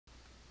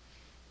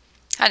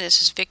Hi,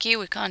 this is Vicky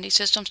with Condi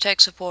Systems Tech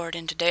Support,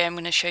 and today I'm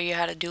going to show you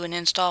how to do an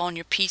install on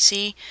your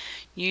PC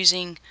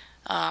using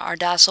our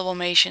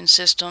Sublimation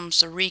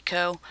systems, the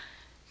Ricoh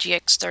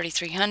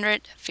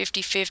GX3300,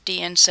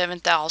 5050, and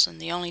 7000.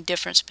 The only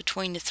difference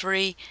between the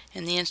three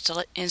in the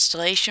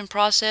installation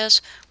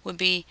process would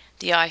be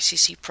the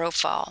ICC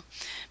profile.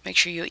 Make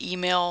sure you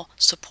email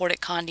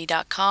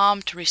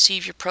support@condi.com to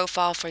receive your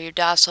profile for your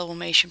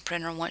Sublimation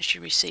printer once you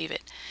receive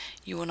it.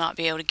 You will not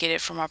be able to get it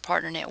from our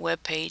PartnerNet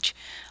webpage,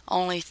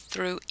 only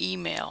through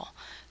email.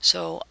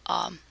 So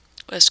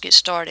let's get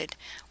started.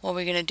 What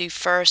we're going to do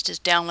first is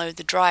download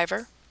the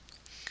driver.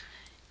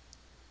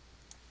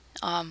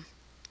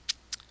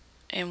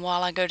 And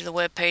while I go to the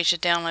web page to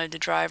download the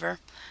driver,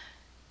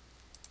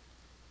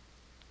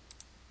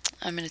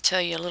 I'm going to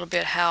tell you a little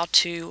bit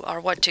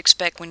what to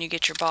expect when you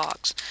get your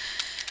box.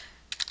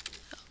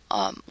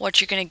 What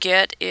you're going to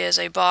get is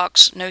a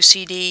box, no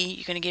CD.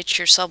 You're going to get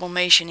your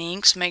Sublimation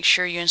inks. Make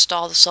sure you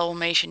install the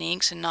Sublimation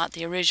inks and not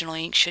the original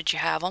inks should you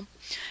have them.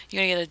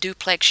 You're going to get a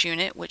duplex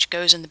unit, which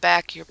goes in the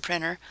back of your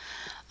printer.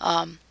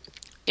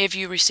 If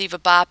you receive a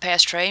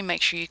bypass tray,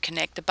 make sure you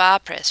connect the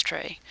bypass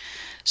tray.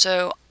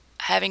 So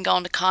having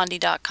gone to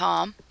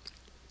condi.com,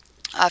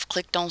 I've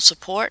clicked on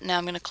support. Now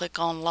I'm going to click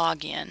on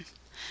login.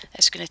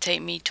 That's going to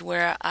take me to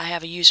where I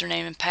have a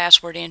username and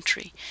password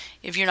entry.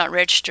 If you're not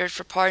registered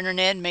for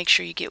PartnerNet, make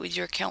sure you get with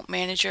your account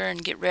manager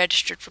and get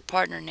registered for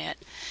PartnerNet.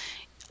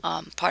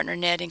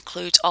 PartnerNet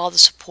includes all the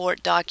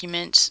support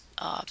documents,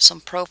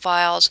 some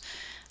profiles,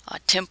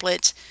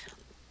 templates,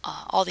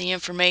 all the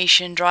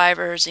information,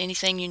 drivers,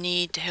 anything you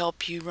need to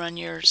help you run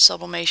your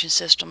Sublimation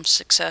system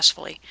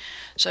successfully.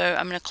 So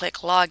I'm going to click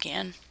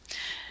login.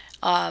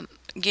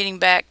 Getting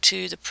back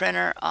to the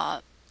printer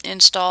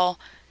install,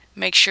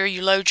 make sure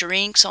you load your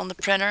inks on the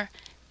printer,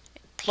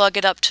 plug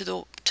it up to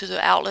the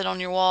outlet on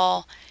your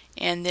wall,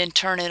 and then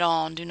turn it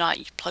on. Do not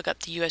plug up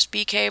the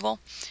USB cable.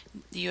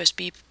 The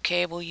USB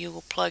cable, you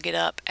will plug it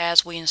up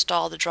as we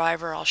install the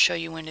driver. I'll show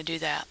you when to do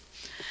that.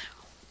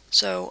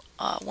 So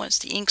once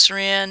the inks are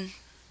in,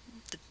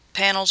 the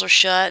panels are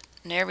shut,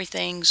 and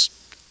everything's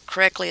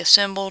correctly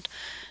assembled,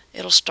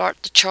 it'll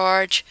start to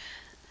charge.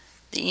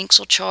 The inks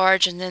will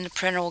charge, and then the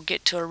printer will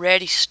get to a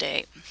ready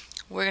state.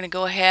 We're going to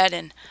go ahead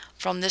and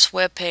from this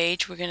web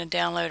page we're going to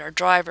download our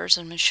drivers.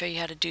 I'm going to show you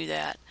how to do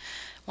that.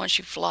 Once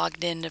you've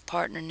logged into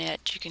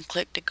PartnerNet, you can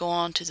click to go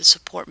on to the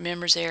support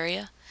members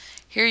area.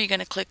 Here you're going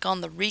to click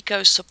on the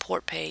Ricoh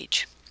support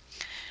page.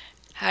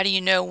 How do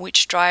you know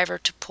which driver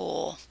to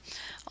pull?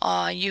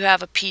 You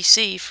have a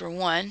PC for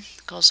one,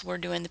 because we're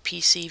doing the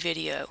PC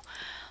video.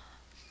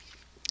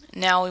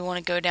 Now we want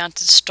to go down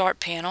to the start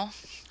panel,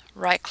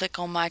 right click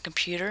on my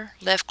computer,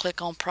 left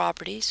click on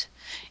properties,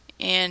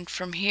 and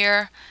from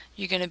here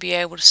you're going to be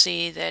able to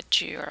see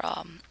that your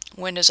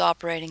Windows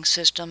operating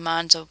system,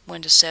 mine's a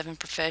Windows 7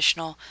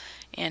 Professional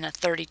and a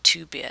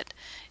 32-bit.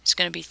 It's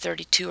going to be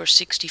 32 or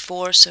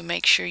 64, so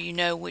make sure you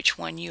know which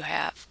one you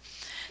have.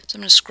 So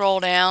I'm going to scroll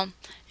down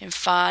and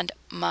find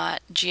my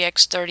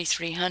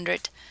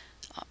GX3300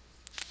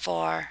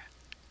 for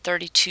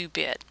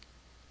 32-bit,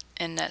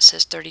 and that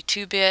says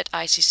 32-bit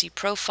ICC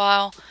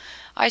profile.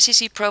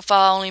 ICC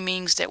profile only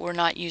means that we're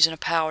not using a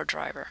power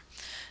driver.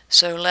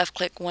 So left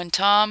click one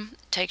time,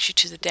 takes you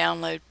to the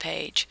download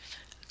page.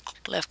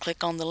 Left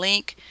click on the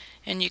link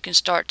and you can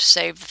start to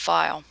save the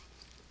file.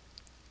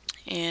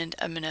 And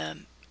I'm going to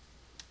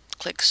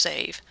click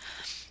save.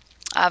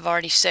 I've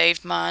already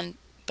saved mine,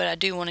 but I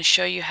do want to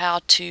show you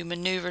how to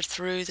maneuver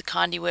through the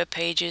Condi web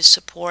pages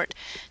support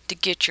to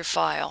get your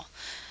file.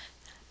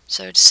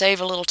 So to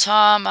save a little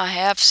time, I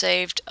have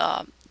saved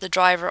the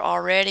driver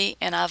already,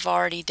 and I've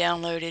already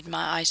downloaded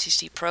my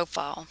ICC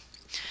profile.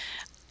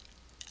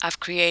 I've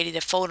created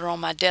a folder on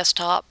my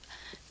desktop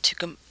to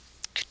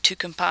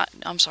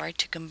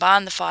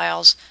combine the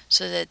files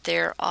so that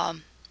they're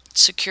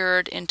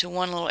secured into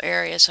one little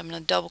area. So I'm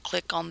going to double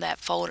click on that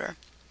folder.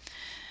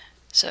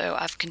 So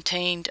I've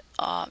contained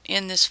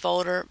in this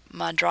folder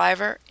my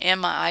driver and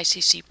my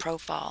ICC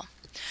profile.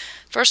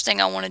 First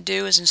thing I want to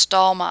do is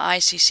install my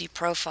ICC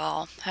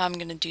profile. How I'm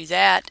going to do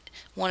that,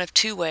 one of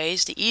two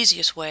ways. The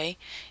easiest way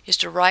is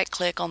to right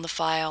click on the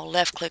file,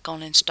 left click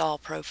on install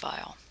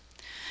profile.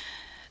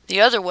 The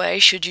other way,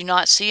 should you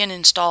not see an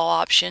install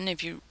option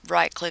if you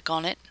right click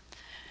on it,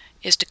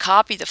 is to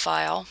copy the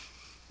file.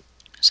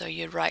 So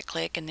you'd right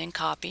click and then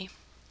copy,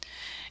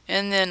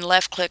 and then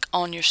left click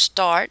on your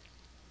start,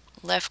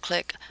 left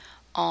click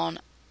on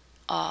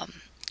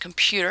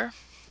computer,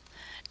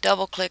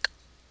 double click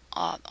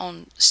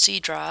on C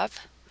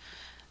drive,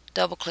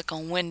 double click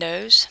on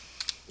Windows,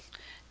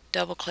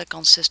 double click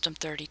on System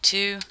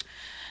 32,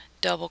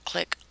 double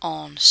click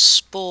on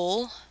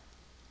spool,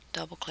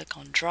 double click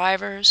on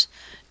drivers,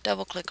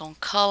 double click on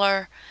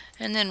color,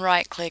 and then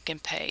right click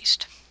and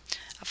paste.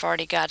 I've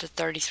already got the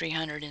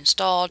 3300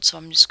 installed, so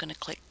I'm just going to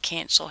click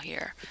cancel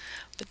here.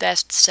 But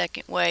that's the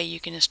second way you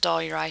can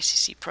install your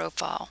ICC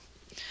profile.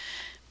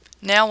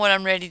 Now what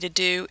I'm ready to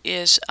do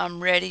is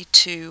I'm ready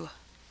to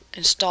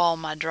install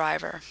my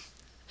driver.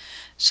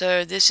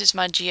 So this is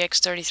my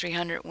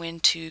GX3300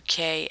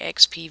 Win2K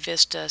XP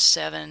Vista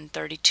 7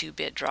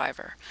 32-bit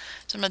driver.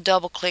 So I'm going to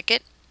double click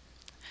it.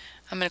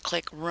 I'm going to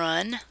click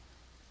Run.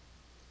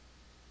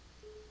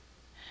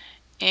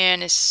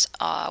 And it's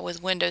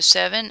with Windows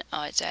 7,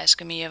 it's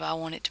asking me if I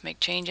want it to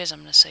make changes. I'm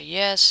going to say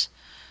yes.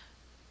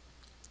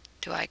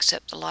 Do I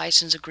accept the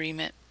license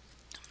agreement?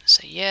 I'm going to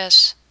say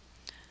yes.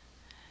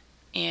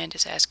 And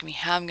it's asking me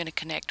how I'm going to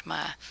connect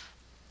my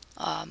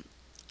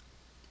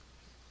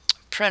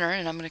printer,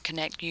 and I'm going to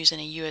connect using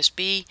a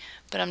USB,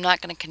 but I'm not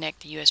going to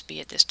connect the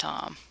USB at this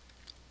time.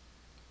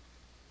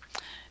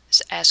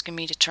 It's asking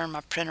me to turn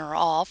my printer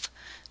off.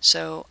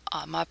 So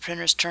my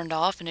printer is turned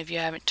off, and if you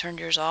haven't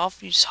turned yours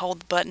off, you just hold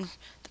the button,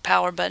 the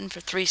power button, for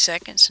 3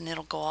 seconds and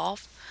it'll go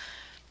off.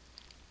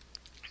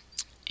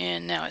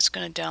 And now it's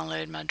going to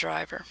download my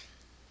driver.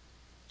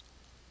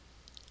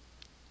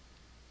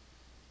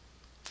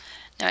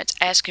 Now it's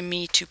asking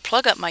me to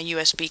plug up my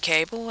USB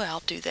cable.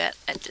 I'll do that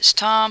at this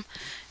time.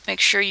 Make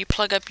sure you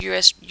plug up your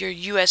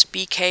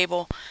USB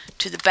cable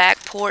to the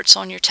back ports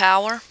on your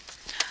tower.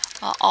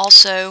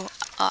 Also,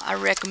 I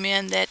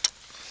recommend that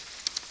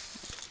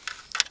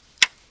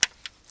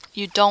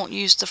you don't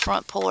use the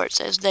front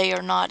ports, as they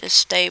are not as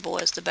stable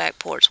as the back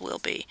ports will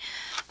be.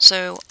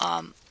 So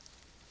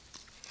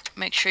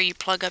make sure you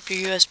plug up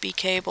your USB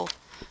cable.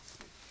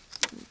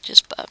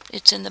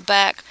 It's in the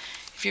back.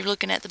 If you're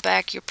looking at the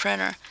back of your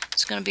printer,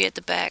 it's going to be at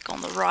the back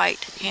on the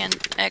right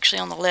hand, actually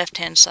on the left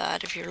hand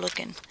side if you're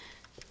looking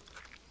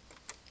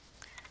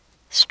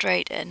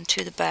straight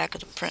into the back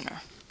of the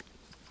printer.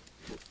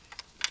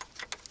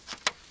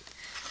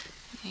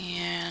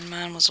 And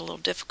mine was a little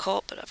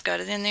difficult, but I've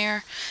got it in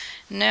there.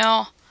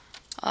 Now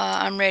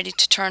I'm ready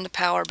to turn the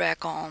power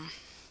back on.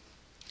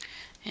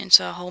 And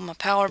so I hold my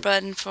power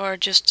button for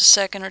just a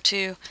second or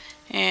two,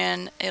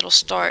 and it'll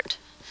start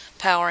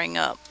powering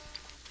up.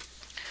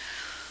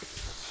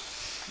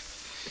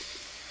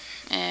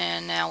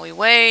 And now we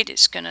wait.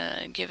 It's going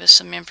to give us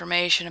some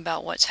information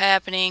about what's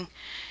happening,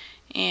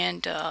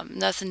 and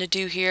nothing to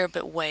do here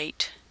but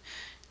wait.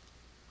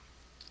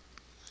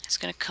 It's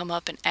going to come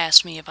up and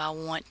ask me if I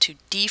want to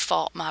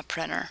default my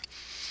printer,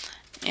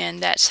 and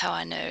that's how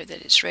I know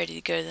that it's ready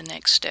to go to the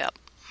next step.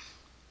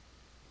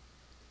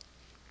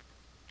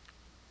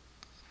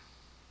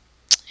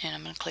 And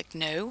I'm going to click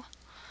No.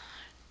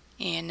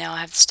 And now I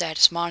have the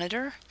status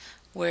monitor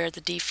where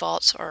the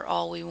defaults are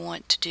all we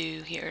want to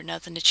do here.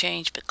 Nothing to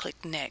change but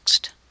click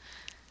Next.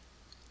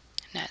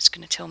 Now it's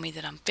going to tell me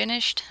that I'm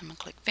finished. I'm going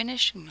to click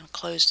Finish. I'm going to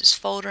close this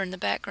folder in the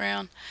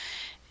background.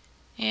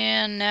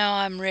 And now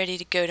I'm ready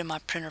to go to my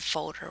printer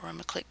folder, where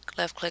I'm going to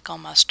left click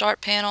on my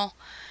Start panel,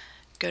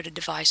 go to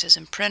Devices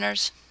and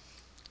Printers,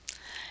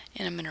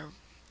 and I'm going to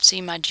see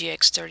my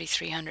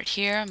GX3300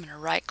 here. I'm going to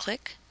right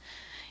click.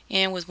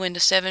 And with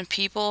Windows 7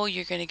 people,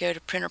 you're going to go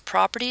to Printer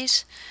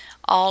Properties.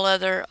 All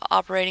other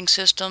operating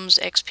systems,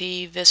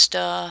 XP,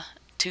 Vista,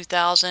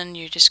 2000,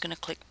 you're just going to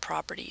click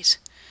Properties.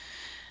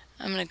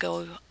 I'm going to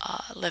go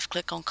left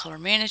click on Color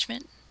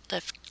Management,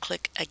 left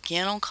click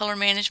again on Color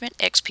Management.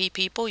 XP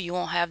people, you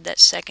won't have that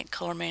second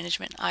Color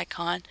Management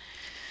icon.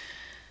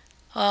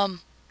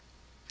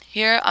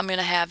 Here I'm going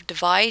to have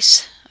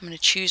Device. I'm going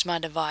to choose my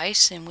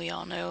device, and we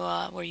all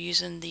know we're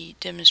using the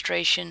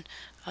demonstration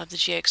of the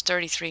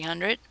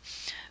GX3300.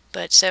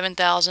 But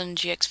 7000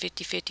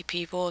 GX5050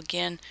 people,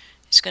 again,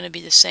 it's going to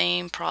be the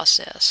same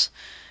process.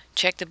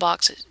 Check the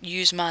box that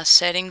use my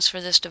settings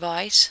for this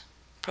device.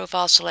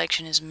 Profile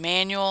selection is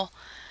manual,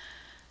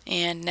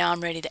 and now I'm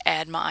ready to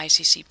add my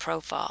ICC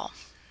profile.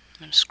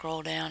 I'm going to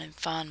scroll down and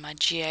find my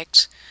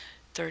GX3300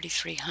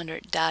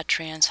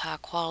 Dytrans high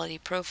quality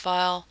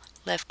profile.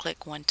 Left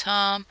click one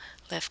time,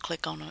 left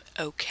click on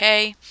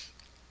OK,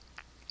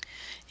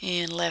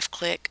 and left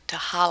click to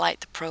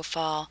highlight the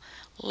profile.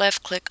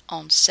 Left click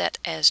on Set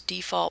as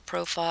Default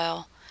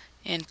Profile,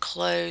 and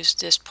close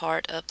this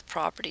part of the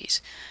properties.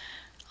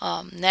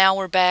 Now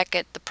we're back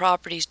at the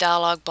Properties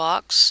dialog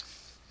box.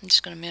 I'm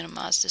just going to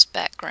minimize this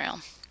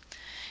background.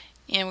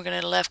 And we're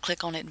going to left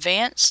click on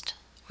Advanced.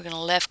 We're going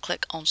to left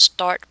click on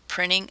Start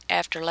Printing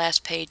after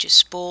last page is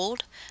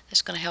spooled.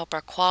 That's going to help our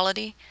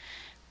quality.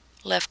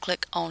 Left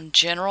click on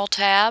General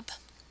tab.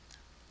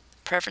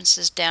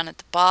 Preferences down at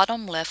the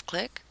bottom, left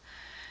click.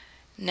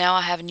 Now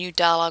I have a new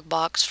dialog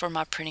box for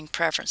my printing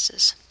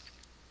preferences.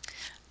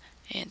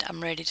 And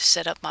I'm ready to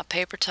set up my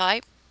paper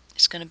type.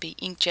 It's going to be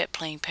inkjet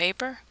plain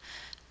paper.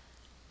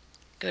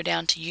 Go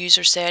down to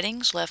User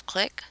Settings, left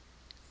click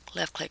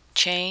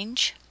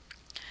Change.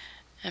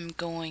 I'm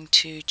going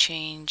to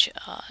change,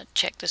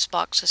 check this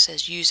box that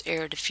says Use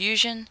Air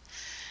Diffusion.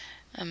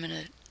 I'm going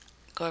to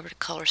go over to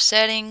Color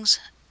Settings,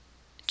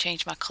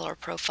 change my color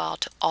profile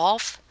to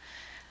Off.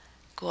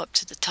 Go up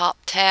to the top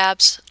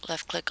tabs,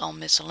 left click on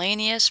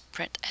Miscellaneous,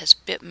 Print as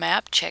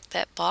Bitmap, check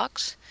that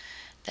box.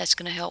 That's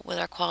going to help with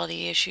our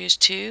quality issues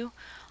too.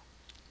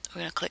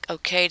 We're going to click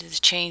OK to the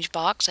change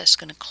box. That's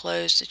going to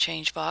close the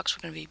change box.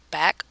 We're going to be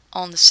back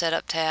on the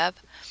Setup tab.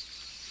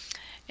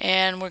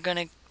 And we're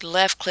going to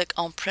left click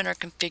on Printer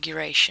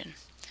Configuration.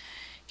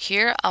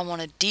 Here I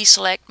want to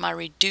deselect my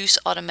Reduce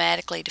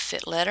Automatically to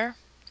Fit letter.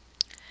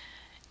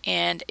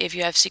 And if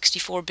you have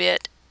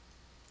 64-bit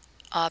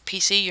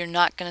PC, you're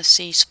not going to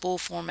see spool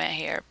format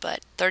here, but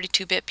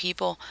 32-bit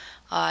people,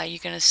 you're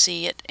going to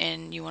see it,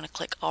 and you want to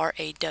click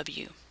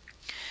RAW.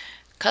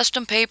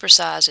 Custom paper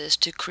sizes.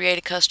 To create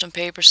a custom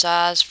paper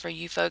size for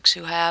you folks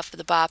who have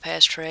the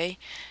bypass tray,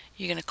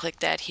 you're going to click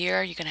that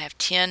here. You're going to have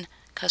 10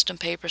 custom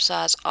paper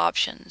size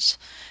options.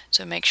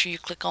 So make sure you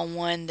click on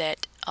one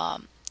that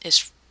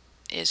is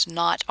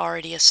not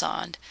already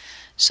assigned.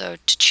 So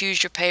to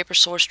choose your paper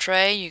source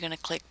tray, you're going to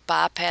click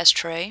bypass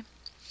tray.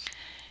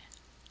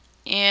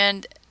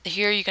 And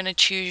here you're going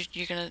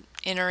to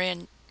enter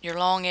in your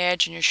long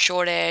edge and your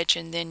short edge,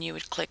 and then you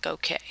would click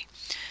OK.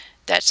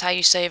 That's how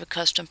you save a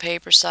custom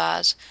paper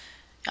size.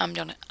 I'm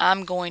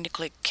going to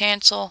click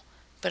cancel,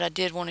 but I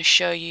did want to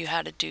show you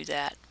how to do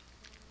that.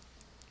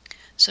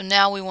 So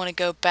now we want to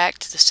go back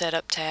to the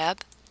setup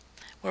tab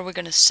where we're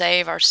going to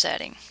save our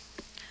setting.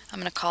 I'm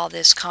going to call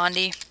this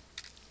Condi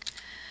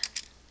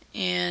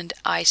and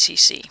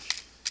ICC.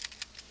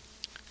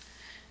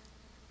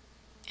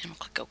 And I'm going to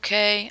click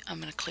OK. I'm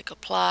going to click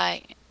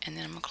apply, and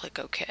then I'm going to click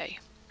OK.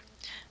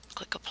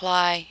 Click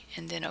apply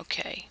and then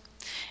OK.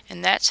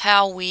 And that's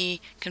how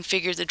we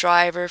configure the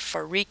driver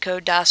for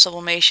Ricoh dye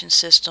sublimation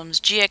systems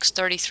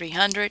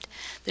GX3300,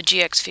 the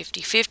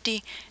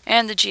GX5050,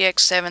 and the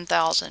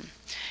GX7000.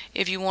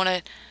 If you want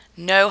to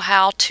know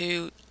how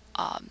to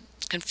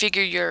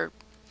configure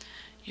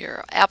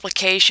your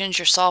applications,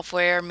 your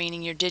software,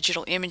 meaning your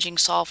digital imaging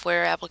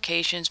software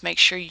applications, make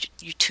sure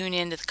you tune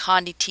in to the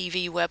Condi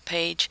TV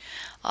webpage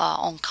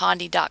on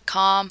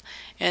condi.com,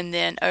 and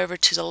then over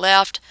to the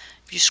left,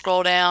 if you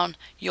scroll down,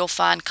 you'll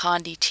find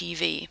Condi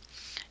TV.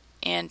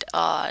 And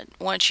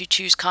once you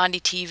choose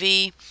Condi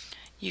TV,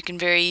 you can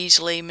very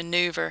easily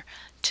maneuver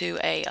to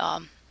a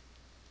I'll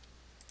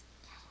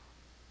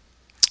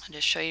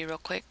just show you real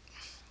quick.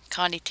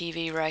 Condi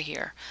TV right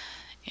here,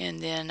 and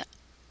then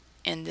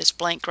in this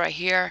blank right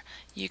here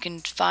you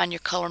can find your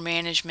color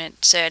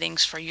management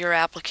settings for your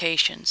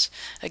applications.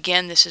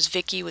 Again, this is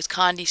Vicki with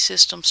Condi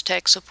Systems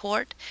Tech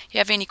Support. If you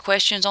have any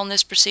questions on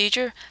this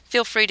procedure,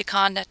 feel free to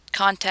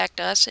contact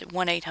us at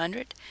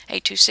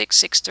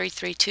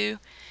 1-800-826-6332.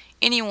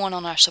 Anyone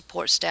on our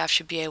support staff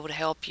should be able to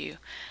help you.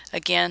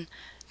 Again,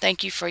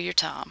 thank you for your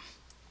time.